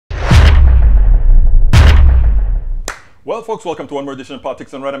Well, folks, welcome to one more edition of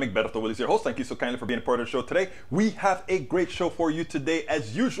Politics and Right. I'm Beto Willis, your host. Thank you so kindly for being a part of the show today. We have a great show for you today,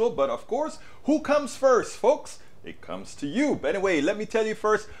 as usual. But of course, who comes first, folks? It comes to you. But anyway, let me tell you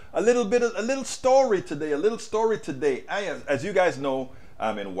first a little story today. As you guys know,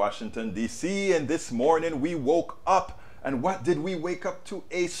 I'm in Washington, D.C., and this morning we woke up. And what did we wake up to?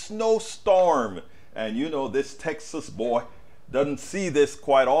 A snowstorm. And you know, this Texas boy doesn't see this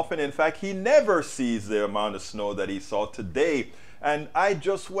quite often. In fact, he never sees the amount of snow that he saw today. And I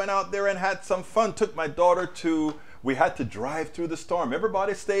just went out there and had some fun. Took my daughter we had to drive through the storm.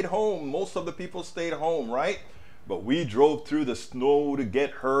 Everybody stayed home. Most of the people stayed home, right? But we drove through the snow to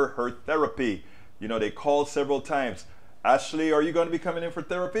get her therapy. You know, they called several times. Ashley, are you going to be coming in for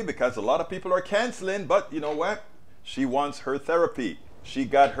therapy? Because a lot of people are canceling, but you know what? She wants her therapy. She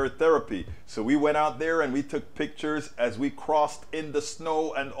got her therapy. So we went out there and we took pictures as we crossed in the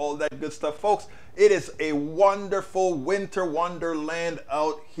snow and all that good stuff. Folks, it is a wonderful winter wonderland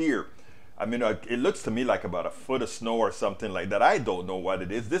out here. I mean, it looks to me like about a foot of snow or something like that. I don't know what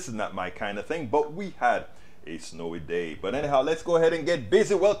it is. This is not my kind of thing, but we had a snowy day. But anyhow, let's go ahead and get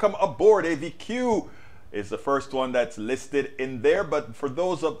busy. Welcome aboard. AVQ is the first one that's listed in there, but for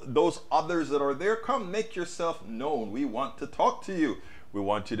those others that are there, come make yourself known. We want to talk to you. We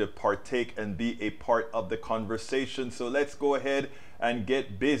want you to partake and be a part of the conversation. So let's go ahead and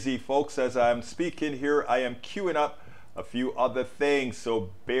get busy, folks. As I'm speaking here, I am queuing up a few other things,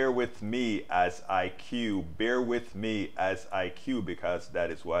 so bear with me as I queue. Bear with me as I queue, because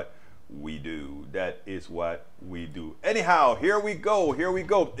that is what we do. That is what we do. Anyhow, here we go. Here we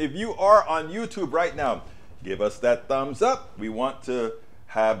go. If you are on YouTube right now, give us that thumbs up. We want to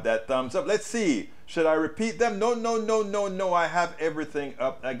have that thumbs up. Let's see. Should I repeat them? No. I have everything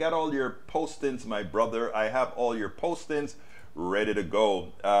up. I got all your postings, my brother. I have all your postings ready to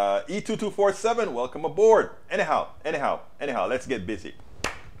go. E2247, welcome aboard. Anyhow, let's get busy.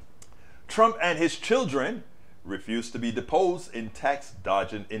 Trump and his children refused to be deposed in tax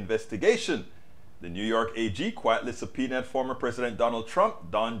dodging investigation. The New York AG quietly subpoenaed former President Donald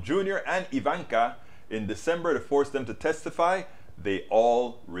Trump, Don Jr., and Ivanka in December to force them to testify. They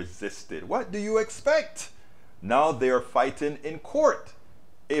all resisted. What do you expect? Now they are fighting in court.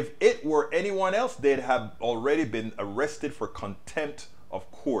 If it were anyone else, they'd have already been arrested for contempt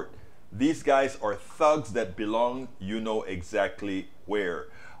of court. These guys are thugs that belong, you know exactly where.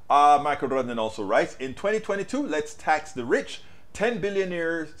 Michael Rodden also writes, in 2022, let's tax the rich. 10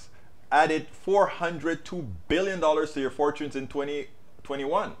 billionaires added $402 billion to your fortunes in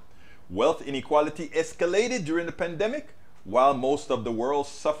 2021. Wealth inequality escalated during the pandemic. While most of the world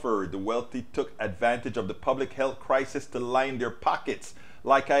suffered, the wealthy took advantage of the public health crisis to line their pockets.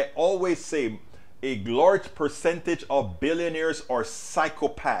 Like I always say, a large percentage of billionaires are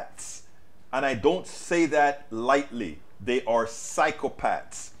psychopaths. And I don't say that lightly. They are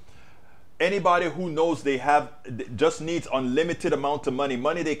psychopaths. Anybody who knows they just needs unlimited amount of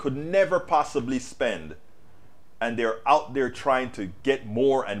money they could never possibly spend, and they're out there trying to get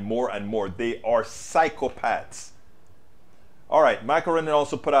more and more and more. They are psychopaths. All right, Michael Renan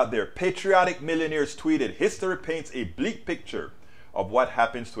also put out there, patriotic millionaires tweeted, history paints a bleak picture of what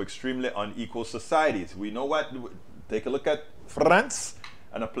happens to extremely unequal societies. We know what, take a look at France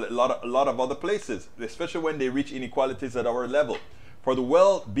and a lot of other places, especially when they reach inequalities at our level. For the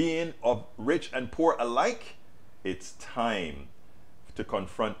well-being of rich and poor alike, it's time to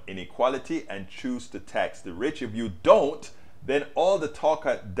confront inequality and choose to tax the rich. If you don't, then all the talk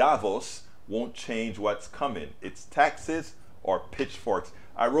at Davos won't change what's coming. It's taxes or pitchforks.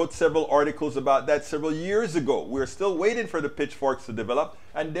 I wrote several articles about that several years ago. We're still waiting for the pitchforks to develop,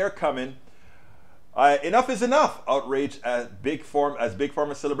 and they're coming. Enough is enough. Outrage as Big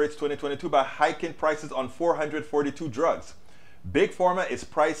Pharma celebrates 2022 by hiking prices on 442 drugs. Big Pharma is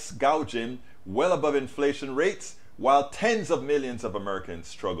price gouging well above inflation rates, while tens of millions of Americans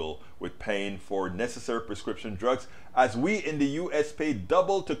struggle with paying for necessary prescription drugs, as we in the US pay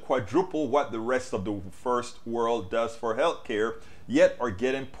double to quadruple what the rest of the first world does for healthcare, yet are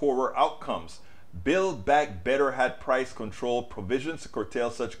getting poorer outcomes. Build Back Better had price control provisions to curtail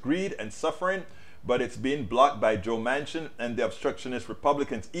such greed and suffering, but it's being blocked by Joe Manchin and the obstructionist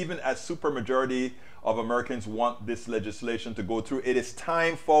Republicans, even as supermajority of Americans want this legislation to go through. It is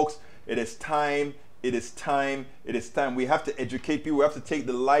time, folks. It is time. It is time. It is time. We have to educate people. We have to take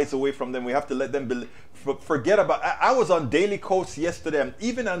the lies away from them. We have to let them forget about. I was on Daily Kos yesterday, and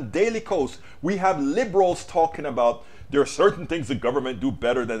even on Daily Kos, we have liberals talking about there are certain things the government do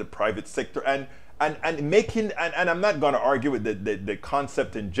better than the private sector, and I'm not going to argue with the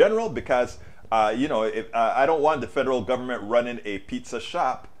concept in general, because you know, I don't want the federal government running a pizza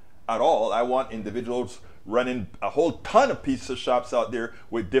shop at all. I want individuals running a whole ton of pizza shops out there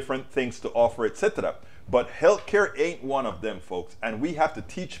with different things to offer, etc. But healthcare ain't one of them, folks. And we have to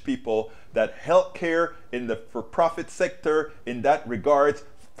teach people that healthcare in the for-profit sector, in that regards,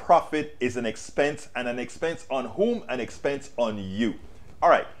 profit is an expense, and an expense on whom? An expense on you. All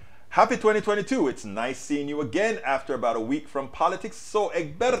right. Happy 2022. It's nice seeing you again after about a week from politics. So,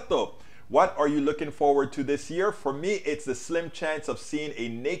 Egberto, what are you looking forward to this year? For me, it's the slim chance of seeing a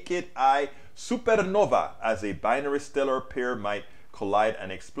naked eye supernova as a binary stellar pair might collide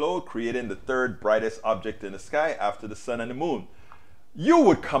and explode, creating the third brightest object in the sky after the sun and the moon. You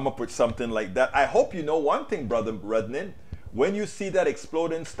would come up with something like that. I hope you know one thing, Brother Rudnin. When you see that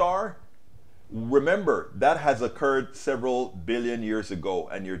exploding star, remember that has occurred several billion years ago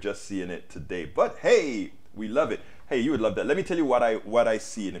and you're just seeing it today. But hey, we love it. Hey, you would love that. Let me tell you what I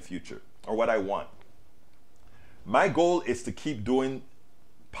see in the future, or what I want. My goal is to keep doing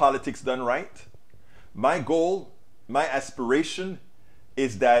politics done right. My goal, my aspiration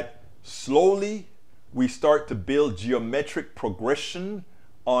is that slowly we start to build geometric progression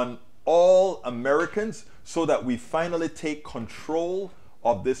on all Americans so that we finally take control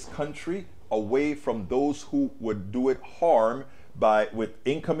of this country away from those who would do it harm with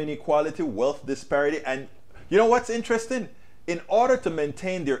income inequality, wealth disparity. And you know what's interesting? In order to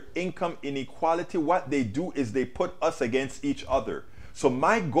maintain their income inequality, what they do is they put us against each other. So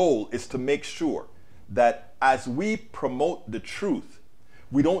my goal is to make sure that as we promote the truth,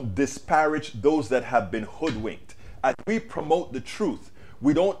 we don't disparage those that have been hoodwinked. As we promote the truth,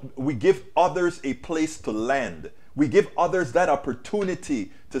 we give others a place to land. We give others that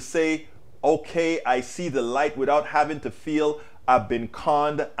opportunity to say, okay, I see the light, without having to feel I've been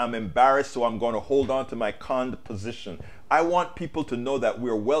conned, I'm embarrassed, so I'm going to hold on to my conned position. I want people to know that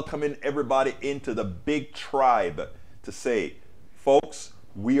we're welcoming everybody into the big tribe to say, folks,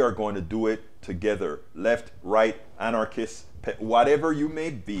 we are going to do it together. Left, right, anarchists, whatever you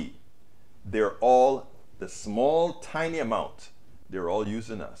may be, they're all the small, tiny amount. They're all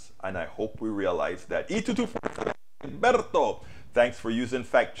using us. And I hope we realize that. E2247, Berto, thanks for using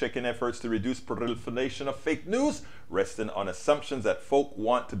fact-checking efforts to reduce proliferation of fake news, resting on assumptions that folk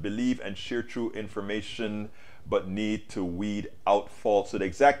want to believe and share true information, but need to weed out falsehood.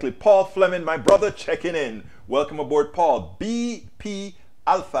 Exactly. Paul Fleming, my brother, checking in. Welcome aboard, Paul. BP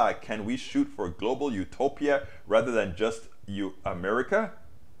Alpha, can we shoot for global utopia rather than just America?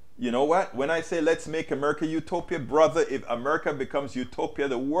 You know what? When I say let's make America utopia, brother, if America becomes utopia,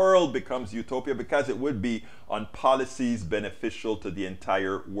 the world becomes utopia, because it would be on policies beneficial to the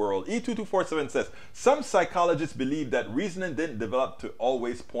entire world. E2247 says, some psychologists believe that reasoning didn't develop to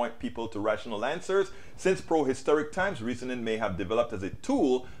always point people to rational answers. Since prehistoric times, reasoning may have developed as a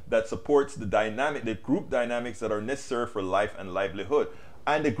tool that supports the group dynamics that are necessary for life and livelihood.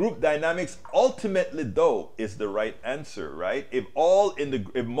 And the group dynamics ultimately, though, is the right answer, right? If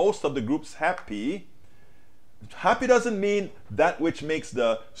most of the groups happy doesn't mean that which makes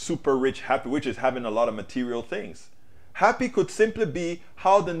the super rich happy, which is having a lot of material things. Happy could simply be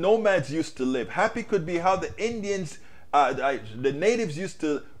how the nomads used to live. Happy could be how the Indians, the natives used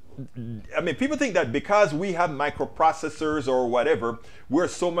to. I mean, people think that because we have microprocessors or whatever, we're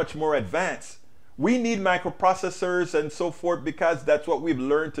so much more advanced. We need microprocessors and so forth because that's what we've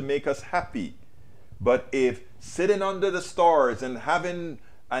learned to make us happy. But if sitting under the stars and having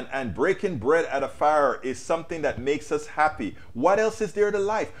and breaking bread at a fire is something that makes us happy, what else is there to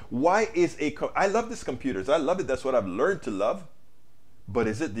life? Why is I love these computers. I love it. That's what I've learned to love. But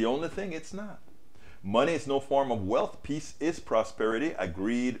is it the only thing? It's not. Money is no form of wealth. Peace is prosperity.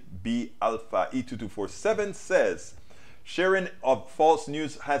 Agreed. B Alpha E2247 says, sharing of false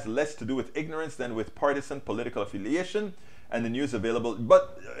news has less to do with ignorance than with partisan political affiliation and the news available.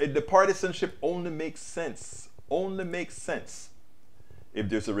 But the partisanship only makes sense. Only makes sense if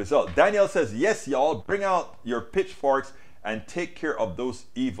there's a result. Daniel says, yes, y'all, bring out your pitchforks and take care of those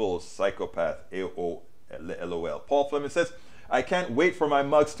evil psychopaths. LOL. Paul Fleming says, I can't wait for my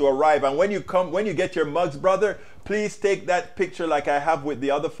mugs to arrive. And when you get your mugs, brother, please take that picture like I have with the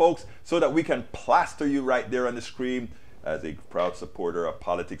other folks so that we can plaster you right there on the screen. As a proud supporter of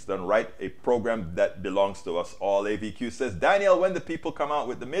Politics Done Right, a program that belongs to us all. AVQ says, Daniel, when the people come out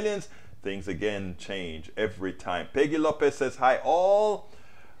with the millions, things again change every time. Peggy Lopez says, hi all.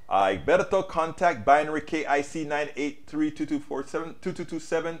 Berto, contact binary KIC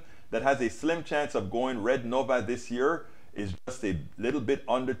 9832247 that has a slim chance of going red nova this year. Is just a little bit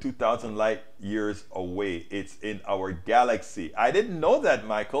under 2,000 light years away. It's in our galaxy. I didn't know that,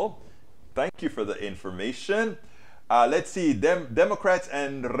 Michael. Thank you for the information. Let's see, Democrats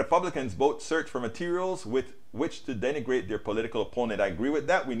and Republicans both search for materials with which to denigrate their political opponent. I agree with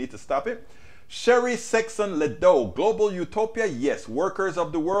that. We need to stop it. Sherry Sexton Ledo, Global Utopia, yes. Workers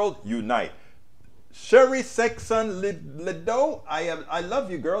of the world, unite. Sherry Sexton Ledo, I love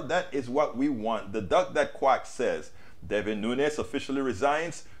you, girl. That is what we want. The duck that quacks says, Devin Nunes officially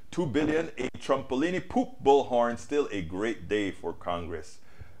resigns. 2 billion, a Trumpolini poop bullhorn, still a great day for Congress.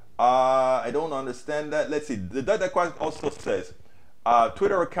 I don't understand that. Let's see. The duck that quacks also says,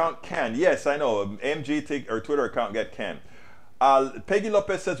 Twitter account can. Yes, I know. MG take or Twitter account get can. Peggy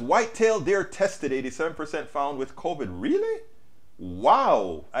Lopez says, whitetail deer tested, 87% found with COVID. Really?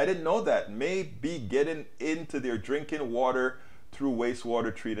 Wow. I didn't know that. May be getting into their drinking water through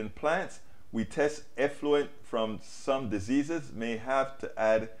wastewater treating plants. We test effluent from some diseases. May have to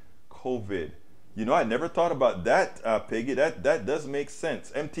add COVID. You know, I never thought about that, Peggy. That does make sense.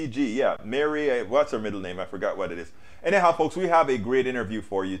 MTG, yeah. Mary, what's her middle name? I forgot what it is. Anyhow, folks, we have a great interview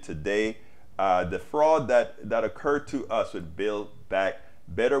for you today. The fraud that occurred to us with Build Back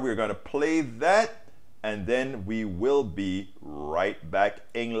Better. We're going to play that, and then we will be right back.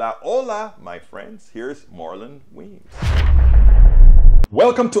 En la hola, my friends. Here's Marlon Weems.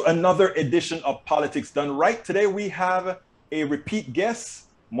 Welcome to another edition of Politics Done Right. Today we have a repeat guest,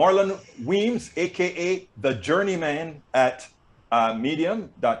 Marlon Weems, aka the journeyman at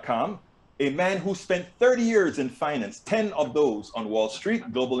medium.com. A man who spent 30 years in finance, 10 of those on Wall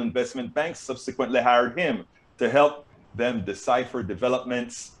Street. Global investment banks subsequently hired him to help them decipher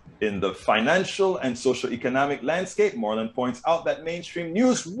developments in the financial and socio-economic landscape. Marlon points out that mainstream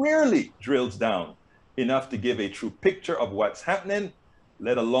news rarely drills down enough to give a true picture of what's happening,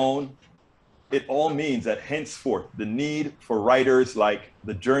 let alone it all means that henceforth the need for writers like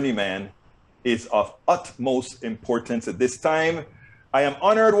the journeyman is of utmost importance at this time. I am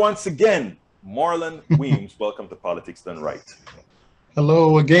honored once again. Marlon Weems, welcome to Politics Done Right.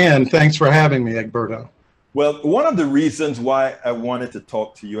 Hello again. Thanks for having me, Egberto. Well, one of the reasons why I wanted to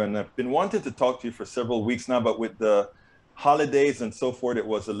talk to you, and I've been wanting to talk to you for several weeks now, but with the holidays and so forth, it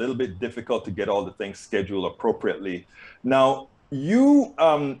was a little bit difficult to get all the things scheduled appropriately. Now, you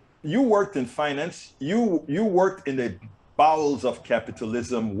worked in finance. You worked in the bowels of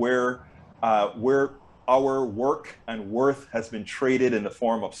capitalism, where our work and worth has been traded in the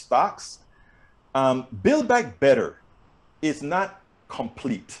form of stocks. Build Back Better is not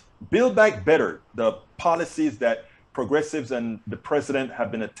complete. Build Back Better, the policies that progressives and the president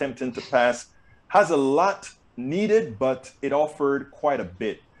have been attempting to pass, has a lot needed, but it offered quite a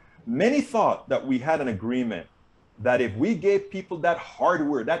bit. Many thought that we had an agreement that if we gave people that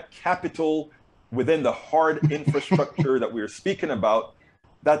hardware, that capital within the hard infrastructure that we were speaking about,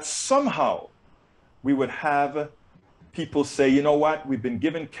 that somehow we would have people say, you know what, we've been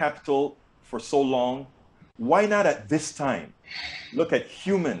given capital for so long. Why not at this time look at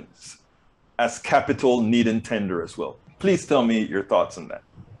humans as capital need and tender as well? Please tell me your thoughts on that.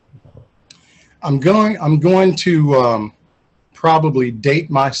 I'm going to probably date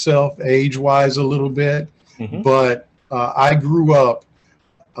myself age-wise a little bit, but I grew up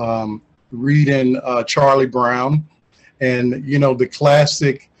reading Charlie Brown, and you know the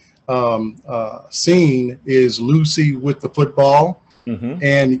classic scene is Lucy with the football,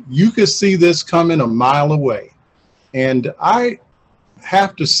 and you could see this coming a mile away. And I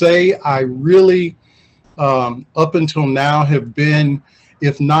have to say, I really, up until now, have been,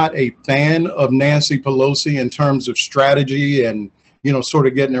 if not a fan of Nancy Pelosi in terms of strategy and, you know, sort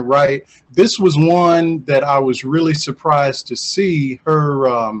of getting it right. This was one that I was really surprised to see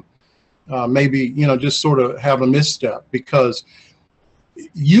her maybe, you know, just sort of have a misstep, because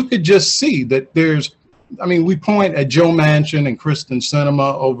you could just see that there's, I mean, we point at Joe Manchin and Kristen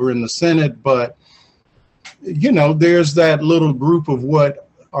Sinema over in the Senate, but, you know, there's that little group of what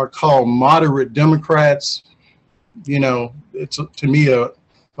are called moderate Democrats. You know, it's to me a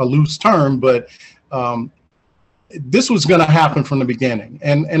loose term, but this was going to happen from the beginning.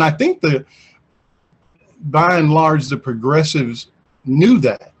 And I think by and large, the progressives knew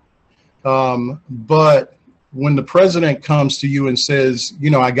that. But when the president comes to you and says, you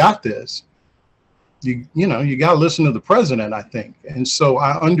know, I got this, you know, you got to listen to the president, I think. And so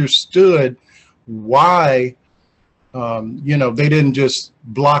I understood why, you know, they didn't just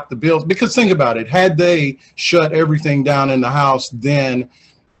block the bills, because think about it. Had they shut everything down in the House, then,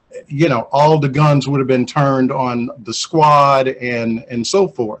 you know, all the guns would have been turned on the squad and so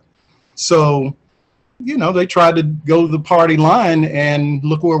forth. So, you know, they tried to go the party line, and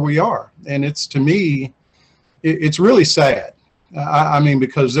look where we are. And it's, to me, it's really sad. I mean,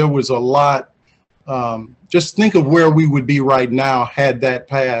 because there was a lot, just think of where we would be right now had that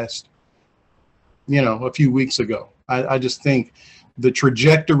passed, you know, a few weeks ago. I just think the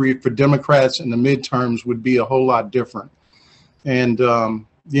trajectory for Democrats in the midterms would be a whole lot different. And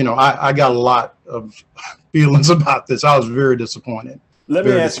you know, I got a lot of feelings about this. I was very disappointed. Let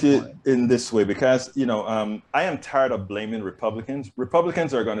me ask you in this way, because, you know, I am tired of blaming Republicans.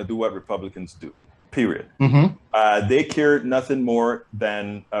 Republicans are going to do what Republicans do, period. They care nothing more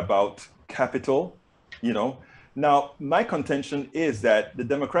than about capital, you know. Now, my contention is that the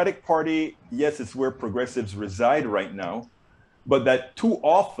Democratic Party, yes, it's where progressives reside right now, but that too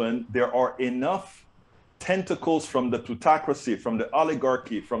often there are enough tentacles from the plutocracy, from the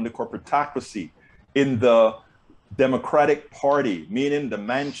oligarchy, from the corporatocracy in the Democratic Party, meaning the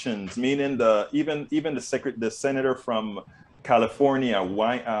mansions, meaning the even the senator from California,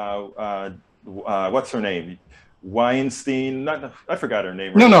 what's her name? Weinstein? I forgot her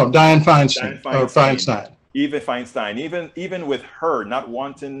name. Right? No, Dianne Feinstein. Feinstein. Even Feinstein, even with her not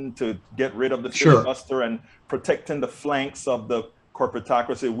wanting to get rid of the filibuster and protecting the flanks of the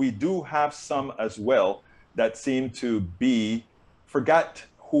corporatocracy, we do have some as well that seem to be forgot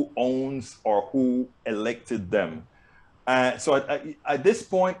who owns or who elected them. So at this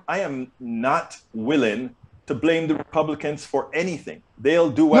point, I am not willing to blame the Republicans for anything. They'll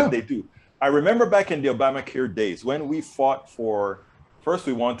do what they do. I remember back in the Obamacare days when we fought for, first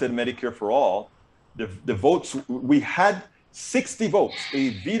we wanted Medicare for all. The votes, we had 60 votes, a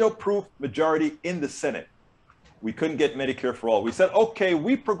veto-proof majority in the Senate. We couldn't get Medicare for all. We said, okay,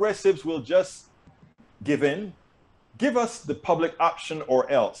 we progressives will just give in. Give us the public option or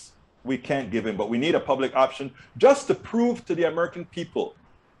else. We can't give in, but we need a public option just to prove to the American people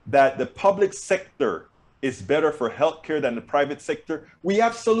that the public sector is better for healthcare than the private sector. We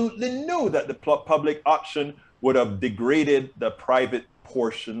absolutely knew that the public option would have degraded the private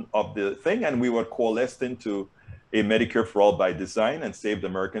portion of the thing, and we would coalesce into a Medicare for all by design and saved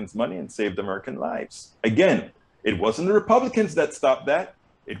Americans money and saved American lives. Again, it wasn't the Republicans that stopped that.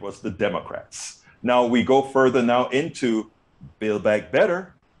 It was the Democrats. Now we go further now into Build Back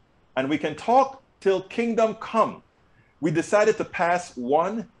Better, and we can talk till kingdom come. We decided to pass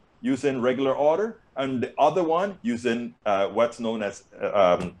one using regular order and the other one using what's known as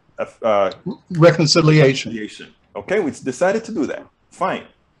reconciliation. Okay, we decided to do that. Fine.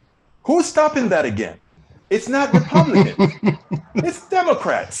 Who's stopping that again? It's not Republicans. It's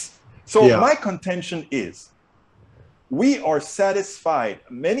Democrats. So my contention is we are satisfied,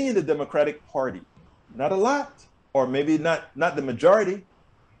 many in the Democratic Party, not a lot, or maybe not the majority,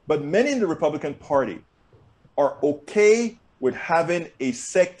 but many in the Republican Party are okay with having a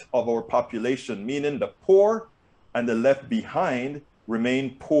sect of our population, meaning the poor and the left behind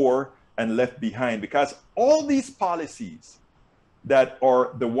remain poor and left behind, because all these policies that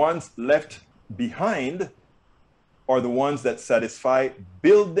are the ones left behind are the ones that satisfy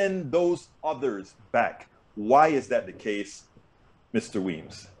building those others back. Why is that the case, Mr.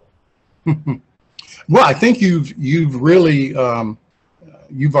 Weems? Well, I think you've really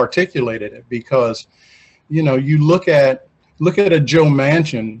you've articulated it, because you know, you look at a Joe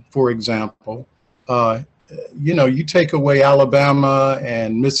Manchin, for example. You know, you take away Alabama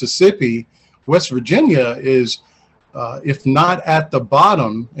and Mississippi, West Virginia is if not at the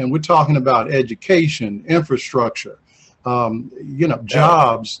bottom, and we're talking about education, infrastructure, you know,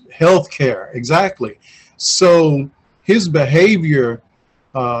 jobs, healthcare, exactly. So his behavior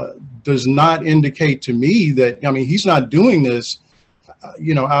does not indicate to me that, I mean, he's not doing this,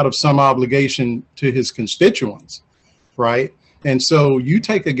 you know, out of some obligation to his constituents, right? And so you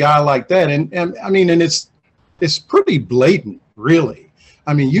take a guy like that, and I mean, and it's pretty blatant, really.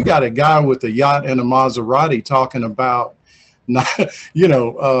 I mean, you got a guy with a yacht and a Maserati talking about not, you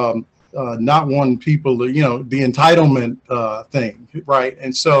know, not wanting people to, you know, the entitlement thing, right?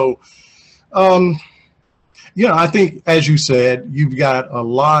 And so, you know, I think, as you said, you've got a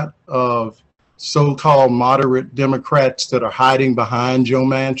lot of so-called moderate Democrats that are hiding behind Joe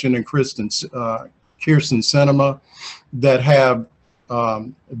Manchin and Kyrsten Sinema that have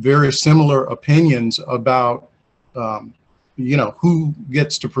very similar opinions about you know, who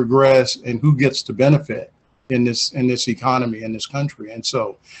gets to progress and who gets to benefit in this economy, in this country. And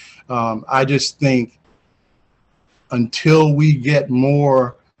so I just think until we get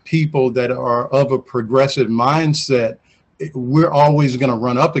more people that are of a progressive mindset, we're always going to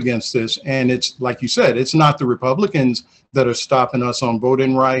run up against this. And it's like you said, it's not the Republicans that are stopping us on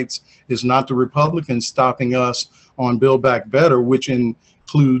voting rights. It's not the Republicans stopping us on Build Back Better, which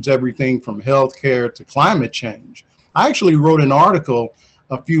includes everything from healthcare to climate change. I actually wrote an article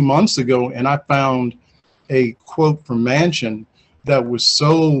a few months ago, and I found a quote from Manchin that was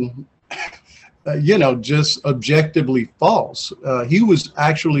so, you know, just objectively false. He was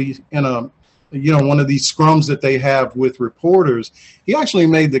actually in a, you know, one of these scrums that they have with reporters. He actually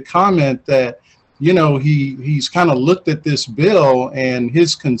made the comment that you know, he's kind of looked at this bill, and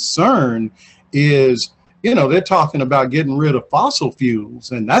his concern is, you know, they're talking about getting rid of fossil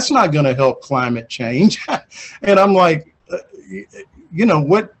fuels, and that's not going to help climate change. And I'm like, you know,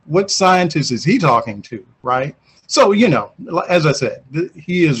 what scientist is he talking to, right? So, you know, as I said,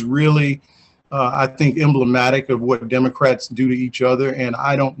 he is really, I think, emblematic of what Democrats do to each other. And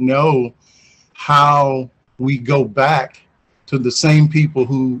I don't know how we go back to the same people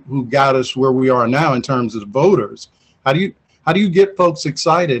who got us where we are now in terms of voters. How do you get folks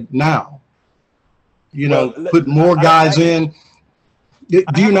excited now? You know, put more guys in.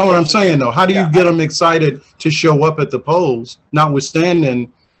 Do you know what I'm saying, though? How do you get them excited to show up at the polls,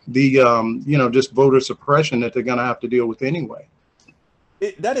 notwithstanding the, you know, just voter suppression that they're going to have to deal with anyway?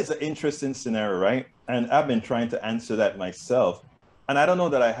 That is an interesting scenario, right? And I've been trying to answer that myself. And I don't know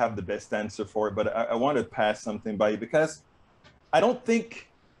that I have the best answer for it, but I want to pass something by you, because I don't think,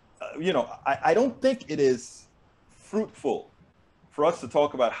 you know, I don't think it is fruitful for us to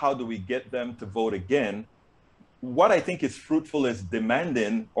talk about how do we get them to vote again. What I think is fruitful is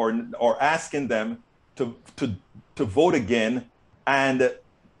demanding or asking them to vote again and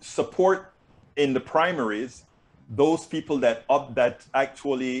support in the primaries those people that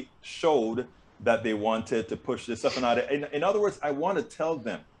actually showed that they wanted to push this up and out. In other words, I want to tell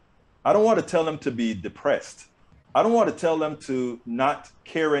them, I don't want to tell them to be depressed. I don't want to tell them to not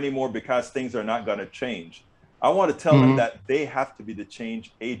care anymore because things are not going to change. I want to tell them that they have to be the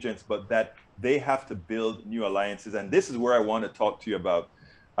change agents, but that they have to build new alliances. And this is where I want to talk to you about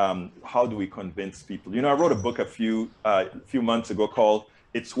how do we convince people. You know, I wrote a book a few months ago called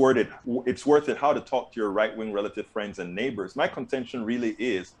It's Worth It, How to Talk to Your Right-Wing Relative Friends and Neighbors. My contention really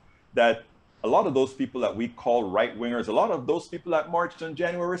is that a lot of those people that we call right-wingers, a lot of those people that marched on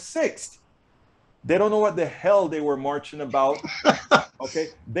January 6th, they don't know what the hell they were marching about. Okay,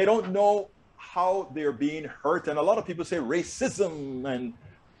 they don't know how they're being hurt. And a lot of people say racism. And,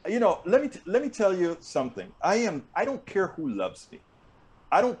 you know, let me tell you something. I don't care who loves me.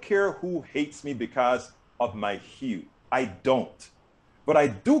 I don't care who hates me because of my hue. I don't. But I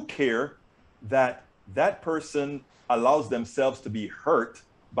do care that that person allows themselves to be hurt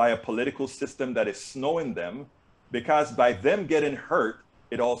by a political system that is snowing them, because by them getting hurt,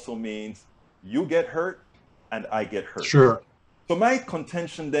 it also means you get hurt and I get hurt. Sure. So my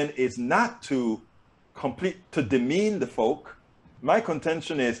contention then is not to demean the folk. My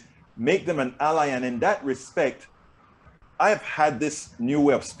contention is make them an ally. And in that respect, I've had this new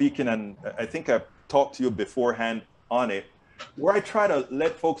way of speaking, and I think I've talked to you beforehand on it, where I try to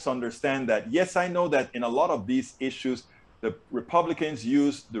let folks understand that, yes, I know that in a lot of these issues, the Republicans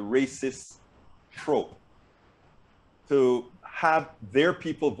use the racist trope to have their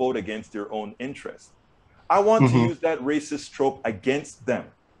people vote against their own interests. I want to use that racist trope against them.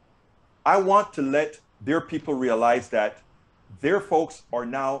 I want to let their people realize that their folks are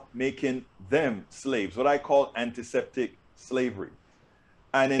now making them slaves, what I call antiseptic slavery.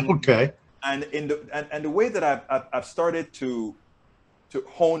 And the way that I've started to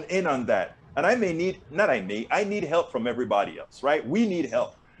hone in on that, and I need help from everybody else, right? We need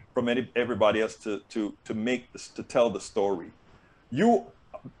help from everybody else to tell the story. You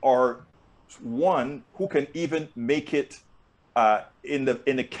are one who can even make it in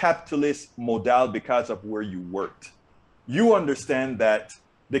the capitalist modal because of where you worked. You understand that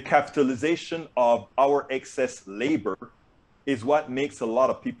the capitalization of our excess labor is what makes a lot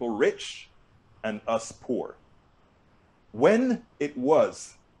of people rich and us poor. When it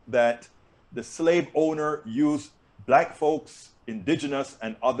was that the slave owner used Black folks, indigenous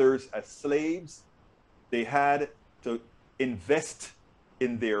and others as slaves, they had to invest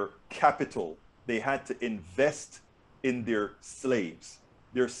in their capital. They had to invest in their slaves.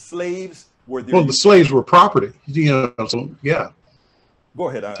 Their slaves were their... Well, the slaves were property, you know, so yeah. Go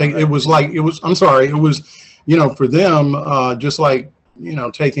ahead. It was, you know, for them, just like, you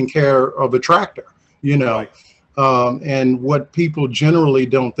know, taking care of a tractor, you know. Right. And what people generally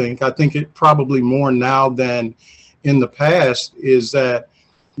don't think, I think it probably more now than in the past, is that,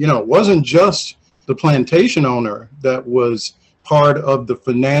 you know, it wasn't just the plantation owner that was part of the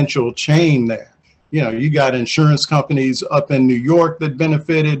financial chain there. You know, you got insurance companies up in New York that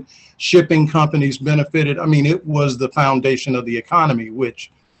benefited, shipping companies benefited. I mean, it was the foundation of the economy,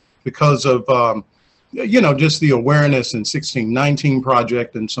 which, because of, you know, just the awareness in 1619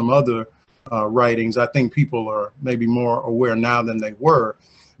 Project and some other writings, I think people are maybe more aware now than they were.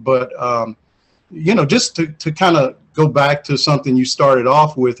 But, you know, just to kind of go back to something you started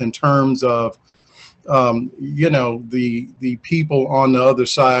off with in terms of, you know, the people on the other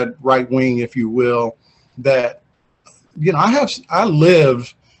side, right wing, if you will, that, you know, I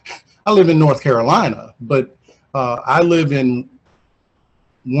live I live in North Carolina, but I live in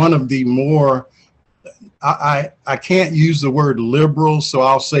one of the more, I can't use the word liberal, so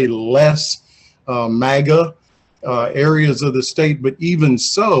I'll say less MAGA areas of the state. But even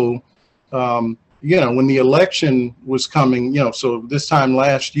so, you know, when the election was coming, you know, so this time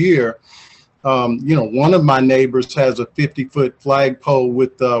last year, you know, one of my neighbors has a 50-foot flagpole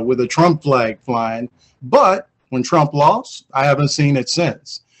with a Trump flag flying. But when Trump lost, I haven't seen it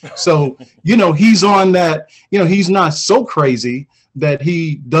since. So, you know, he's on that, you know, he's not so crazy that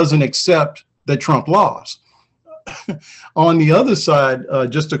he doesn't accept that Trump lost. On the other side,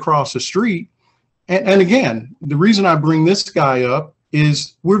 just across the street, and again, the reason I bring this guy up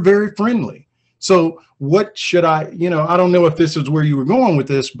is we're very friendly. So what should I, you know, I don't know if this is where you were going with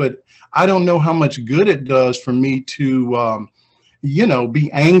this, but I don't know how much good it does for me to, you know,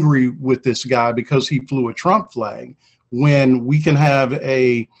 be angry with this guy because he flew a Trump flag when we can have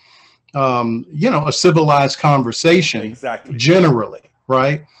a, you know, a civilized conversation. Exactly. Generally,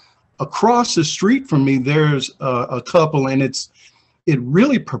 right? Across the street from me, there's a couple, and it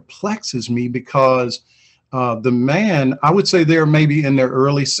really perplexes me because the man, I would say they're maybe in their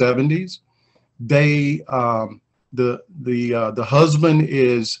early 70s. They, the husband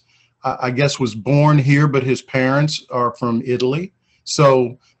is, I guess, was born here, but his parents are from Italy.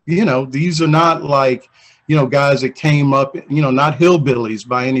 So, you know, these are not like, you know, guys that came up, you know, not hillbillies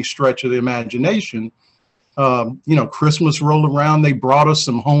by any stretch of the imagination. You know, Christmas rolled around, they brought us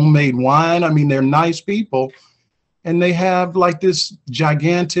some homemade wine. I mean, they're nice people. And they have like this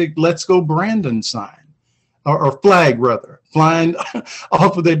gigantic "Let's Go Brandon" sign, or flag rather, flying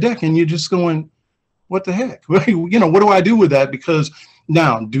off of their deck. And you're just going, what the heck? You know, what do I do with that? Because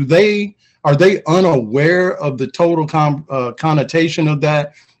now, are they unaware of the total connotation of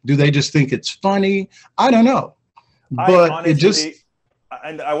that? Do they just think it's funny? I don't know. But honestly, it just,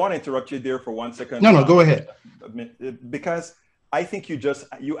 and I want to interrupt you there for 1 second. No, go ahead. Because I think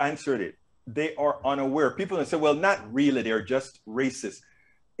you answered it. They are unaware. People say, well, not really, they're just racist.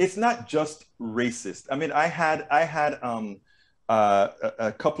 It's not just racist. I mean, I had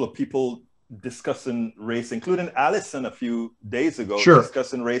a couple of people discussing race, including Allison a few days ago, sure,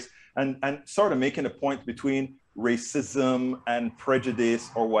 discussing race and sort of making a point between racism and prejudice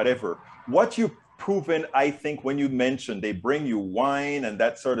or whatever. What you've proven, I think, when you mentioned they bring you wine and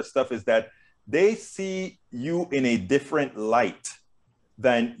that sort of stuff, is that they see you in a different light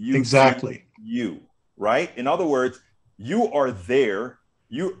than you exactly see you, right? In other words, you are there,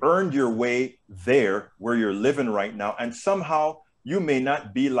 you earned your way there where you're living right now, and somehow you may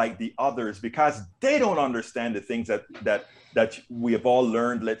not be like the others because they don't understand the things that we have all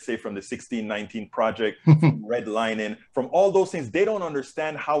learned, let's say from the 1619 Project, from redlining, from all those things. They don't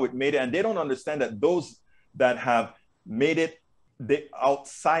understand how it made it, and they don't understand that those that have made it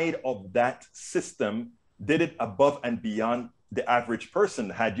outside of that system did it above and beyond the average person.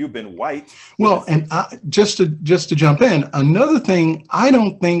 Had you been white. Well, and just to jump in, another thing, I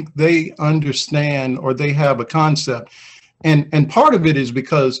don't think they understand or they have a concept. And part of it is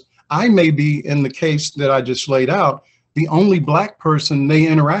because I may be, in the case that I just laid out, the only Black person they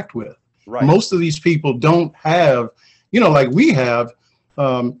interact with. Right. Most of these people don't have, you know, like we have,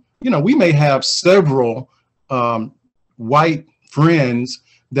 you know, we may have several white friends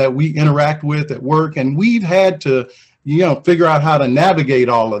that we interact with at work, and we've had to, you know, figure out how to navigate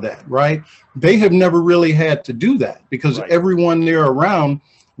all of that, right? They have never really had to do that because right, everyone they're around,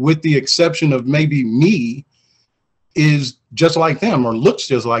 with the exception of maybe me, is just like them or looks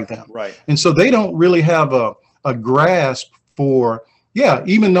just like them. Right. And so they don't really have a grasp for, yeah,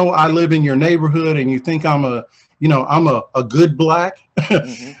 even though I live in your neighborhood and you think I'm a good Black,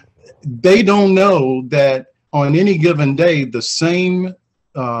 they don't know that on any given day, the same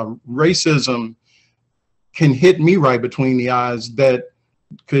racism can hit me right between the eyes that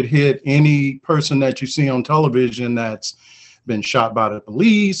could hit any person that you see on television that's been shot by the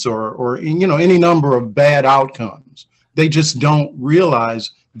police or you know, any number of bad outcomes. They just don't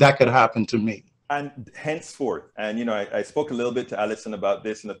realize that could happen to me. And henceforth, and you know, I spoke a little bit to Allison about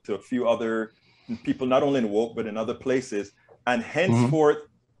this and to a few other people, not only in Woke, but in other places. And henceforth,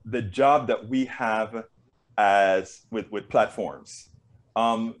 the job that we have as with platforms,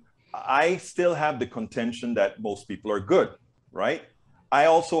 I still have the contention that most people are good, right? I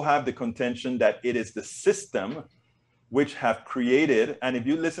also have the contention that it is the system which have created, and if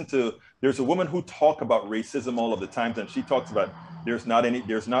you listen to, there's a woman who talks about racism all of the time, and she talks about there's not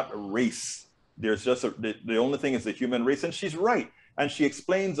a race. There's just the only thing is the human race, and she's right. And she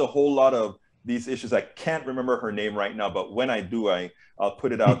explains a whole lot of these issues. I can't remember her name right now, but when I do, I'll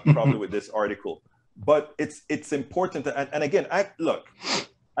put it out probably with this article. But it's important, and again, look,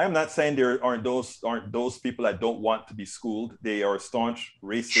 I am not saying there aren't those people that don't want to be schooled. They are staunch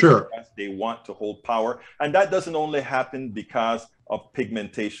racists. Sure. They want to hold power, and that doesn't only happen because of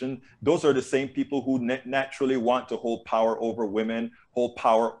pigmentation. Those are the same people who naturally want to hold power over women, hold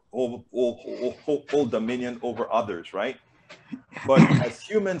power, hold dominion over others, right? But as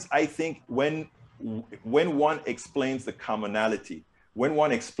humans, I think when one explains the commonality, when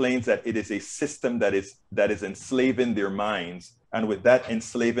one explains that it is a system that is enslaving their minds, and with that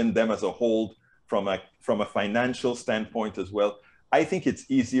enslaving them as a whole from a financial standpoint as well, I think it's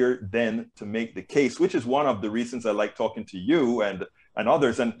easier then to make the case, which is one of the reasons I like talking to you and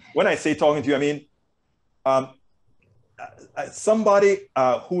others. And when I say talking to you, I mean somebody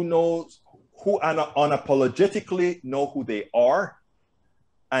who knows, who unapologetically know who they are,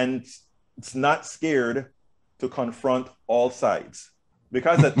 and it's not scared to confront all sides.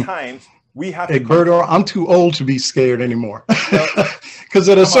 Because at times we have Egberto, I'm too old to be scared anymore. Because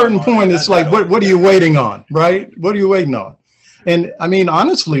at a certain point, it's like, what are you waiting on, right? What are you waiting on? And I mean,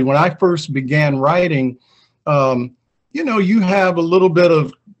 honestly, when I first began writing, you know, you have a little bit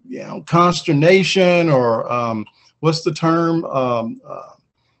of, you know, consternation, or what's the term?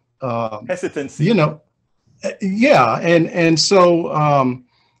 Hesitancy. You know, yeah. And so,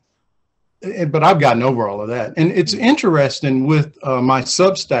 but I've gotten over all of that. And it's interesting with my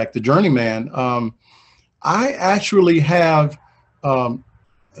Substack, The Journeyman. I actually have,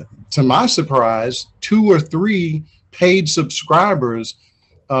 to my surprise, 2 or 3 paid subscribers,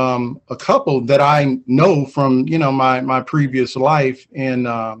 a couple that I know from, you know, my previous life in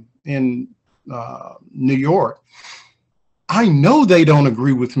New York. I know they don't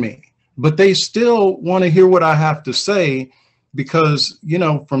agree with me, but they still want to hear what I have to say, because, you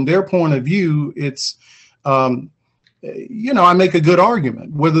know, from their point of view, it's, you know, I make a good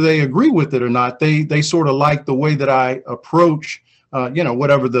argument. Whether they agree with it or not, they sort of like the way that I approach, you know,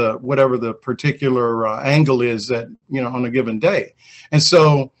 whatever the particular angle is that, you know, on a given day. And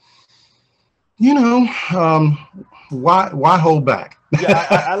so, you know, why hold back?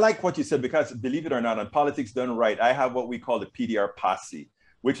 Yeah, I like what you said, because believe it or not, on Politics Done Right, I have what we call the PDR Posse,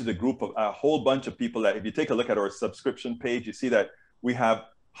 which is a group of a whole bunch of people that, if you take a look at our subscription page, you see that we have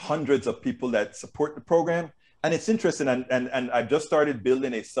hundreds of people that support the program. And it's interesting. And I've just started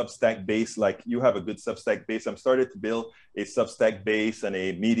building a Substack base. Like you have a good Substack base. I'm started to build a Substack base and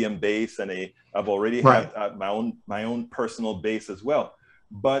a Medium base, and I've already had my own personal base as well.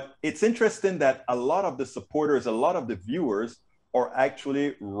 But it's interesting that a lot of the supporters, a lot of the viewers are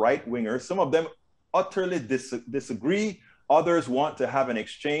actually right-wingers. Some of them utterly disagree. Others want to have an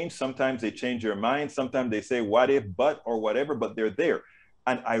exchange. Sometimes they change their mind. Sometimes they say what if, but, or whatever, but they're there.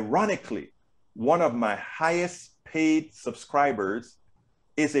 And ironically, one of my highest paid subscribers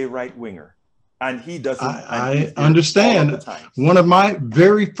is a right-winger. And he doesn't. I understand. One of my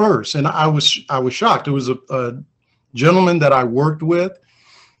very first, and I was shocked. It was a gentleman that I worked with.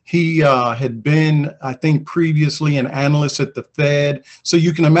 He had been, I think, previously an analyst at the Fed. So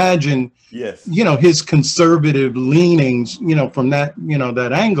you can imagine, yes, you know, his conservative leanings, you know, from that, you know,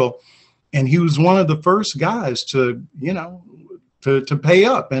 that angle. And he was one of the first guys to, you know, to pay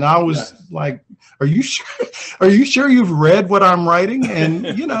up. And I was like, are you sure? Are you sure you've read what I'm writing?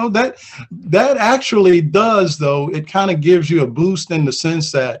 And, you know, that actually does, though, it kind of gives you a boost in the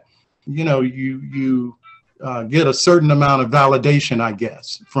sense that, you know, you get a certain amount of validation, I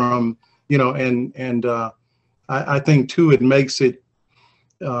guess, from, you know, and I think too, it makes it,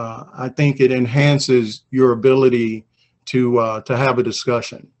 I think it enhances your ability to have a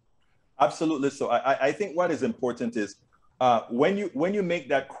discussion. Absolutely. So I think what is important is when you make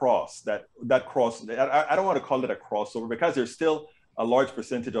that cross, that cross, I don't want to call it a crossover, because there's still a large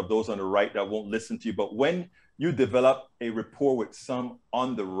percentage of those on the right that won't listen to you. But when you develop a rapport with some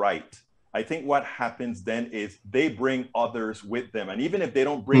on the right, I think what happens then is they bring others with them. And even if they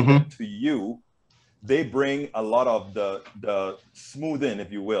don't bring them to you, they bring a lot of the smoothing,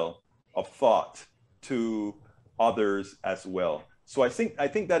 if you will, of thought to others as well. So I think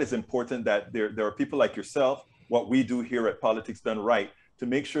that is important, that there are people like yourself, what we do here at Politics Done Right, to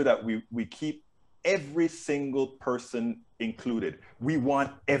make sure that we keep every single person included. We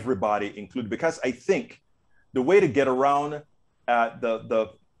want everybody included, because I think the way to get around the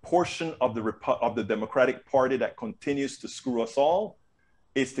portion of the Democratic Party that continues to screw us all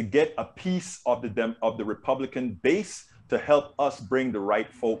is to get a piece of the Republican base to help us bring the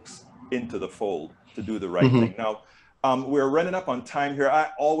right folks into the fold to do the right thing. Now, we're running up on time here.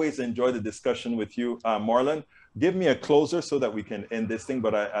 I always enjoy the discussion with you, Marlon. Give me a closer so that we can end this thing,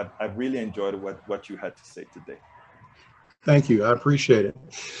 but I've really enjoyed what you had to say today. Thank you. I appreciate it.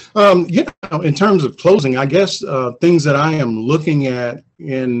 In terms of closing, I guess things that I am looking at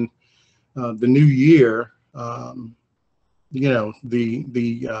in the new year, the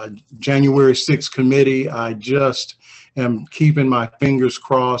January 6th committee, I just am keeping my fingers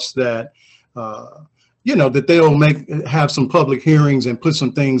crossed that, that they'll have some public hearings and put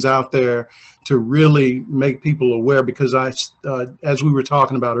some things out there to really make people aware, because as we were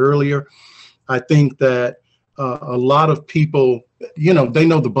talking about earlier, I think that a lot of people, they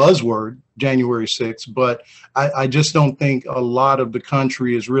know the buzzword January 6th, but I just don't think a lot of the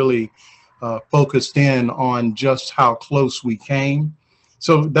country is really focused in on just how close we came.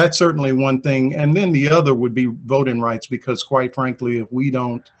 So that's certainly one thing. And then the other would be voting rights, because quite frankly, if we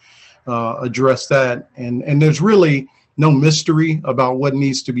don't address that, and there's really no mystery about what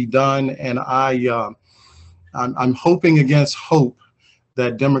needs to be done. And I'm hoping against hope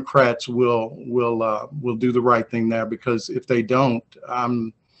that Democrats will do the right thing there, because if they don't,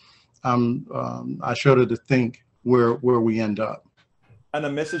 I shudder to think where we end up. And a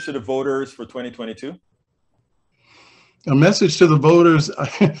message to the voters for 2022? A message to the voters,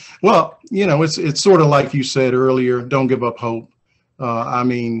 well, it's sort of like you said earlier, don't give up hope.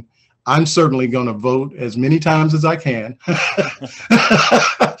 I'm certainly going to vote as many times as I can.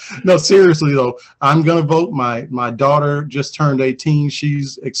 No, seriously though, I'm going to vote. My daughter just turned 18.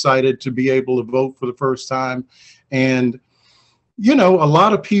 She's excited to be able to vote for the first time. And, a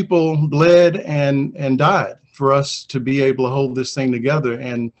lot of people bled and died for us to be able to hold this thing together.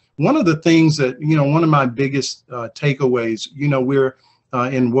 And one of the things that, one of my biggest takeaways, we're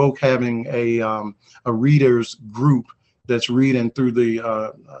in Woke having a readers group that's reading through the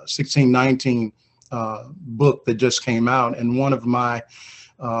 1619 book that just came out. And one of my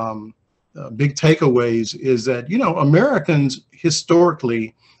big takeaways is that, Americans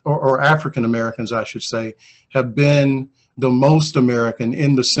historically, or African Americans, I should say, have been the most American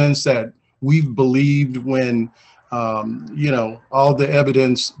in the sense that we've believed when, all the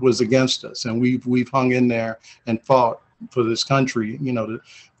evidence was against us, and we've hung in there and fought for this country,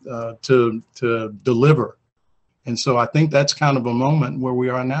 to deliver. And so I think that's kind of a moment where we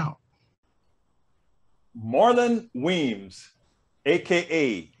are now. Marlon Weems,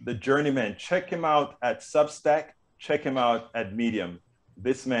 AKA The Journeyman. Check him out at Substack. Check him out at Medium.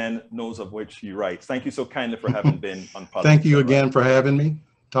 This man knows of which he writes. Thank you so kindly for having been on Politics. Thank you again for having me.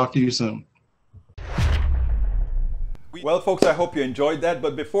 Talk to you soon. Well, folks, I hope you enjoyed that.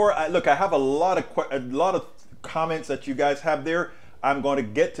 But before I have a lot of comments that you guys have there. I'm going to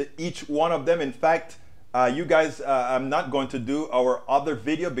get to each one of them. In fact, you guys, I'm not going to do our other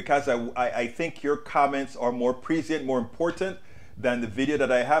video because I think your comments are more prescient, more important than the video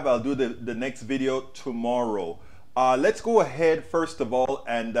that I have. I'll do the next video tomorrow. Let's go ahead first of all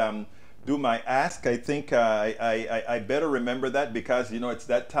and do my ask. I think I better remember that because it's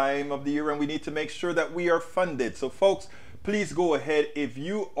that time of the year and we need to make sure that we are funded. So folks, please go ahead if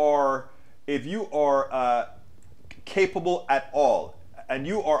you are capable at all and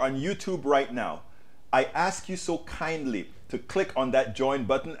you are on YouTube right now. I ask you so kindly to click on that join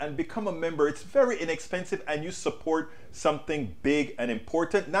button and become a member. It's very inexpensive and you support something big and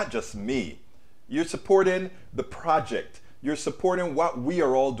important, not just me. You're supporting the project. You're supporting what we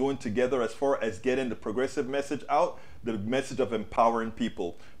are all doing together as far as getting the progressive message out, the message of empowering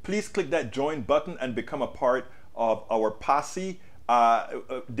people. Please click that join button and become a part of our posse.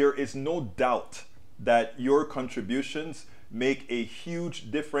 There is no doubt that your contributions make a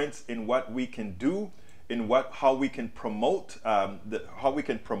huge difference in what we can do, in how we can promote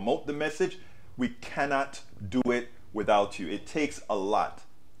the message. We cannot do it without you. It takes a lot,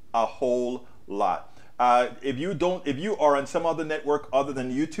 a whole lot. If you are on some other network other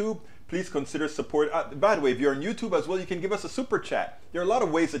than YouTube, please consider support. By the way, if you're on YouTube as well, you can give us a super chat. There are a lot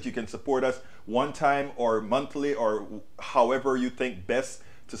of ways that you can support us, one time or monthly or however you think best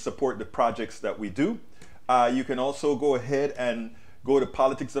to support the projects that we do. You can also go ahead and go to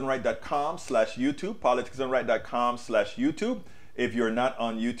politicsdoneright.com/YouTube, politicsdoneright.com/YouTube. If you're not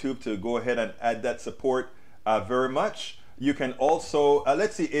on YouTube, to go ahead and add that support very much. You can also,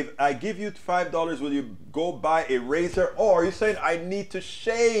 let's see, if I give you $5, will you go buy a razor? Or are you saying I need to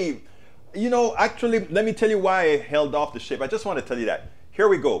shave? Actually, let me tell you why I held off the shave. I just want to tell you that. Here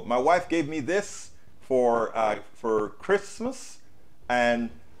we go. My wife gave me this for Christmas,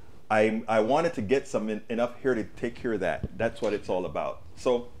 and I wanted to get enough hair to take care of that. That's what it's all about.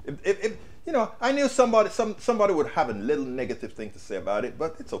 So if I knew somebody would have a little negative thing to say about it,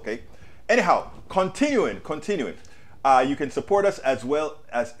 but it's okay. Anyhow, continuing. You can support us as well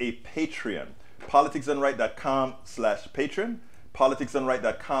as a Patreon. politicsdoneright.com/Patreon.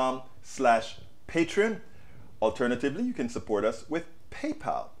 politicsdoneright.com/Patreon. Alternatively, you can support us with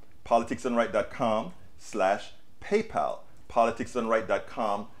PayPal, politicsdoneright.com/PayPal,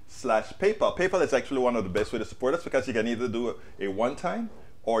 politicsdoneright.com/PayPal. PayPal is actually one of the best ways to support us because you can either do a one-time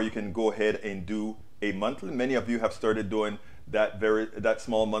or you can go ahead and do a monthly. Many of you have started doing that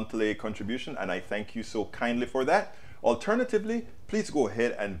small monthly contribution, and I thank you so kindly for that. Alternatively, please go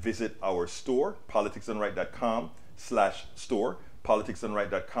ahead and visit our store, politicsdoneright.com/store,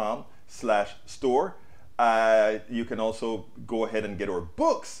 politicsdoneright.com/store. You can also go ahead and get our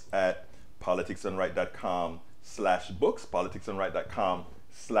books at politicsdoneright.com/books,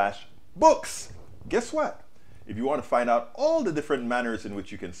 politicsdoneright.com/books. Guess what? If you want to find out all the different manners in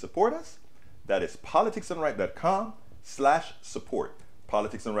which you can support us, that is politicsdoneright.com/support,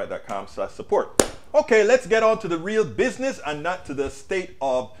 politicsdoneright.com/support. Okay, let's get on to the real business and not to the state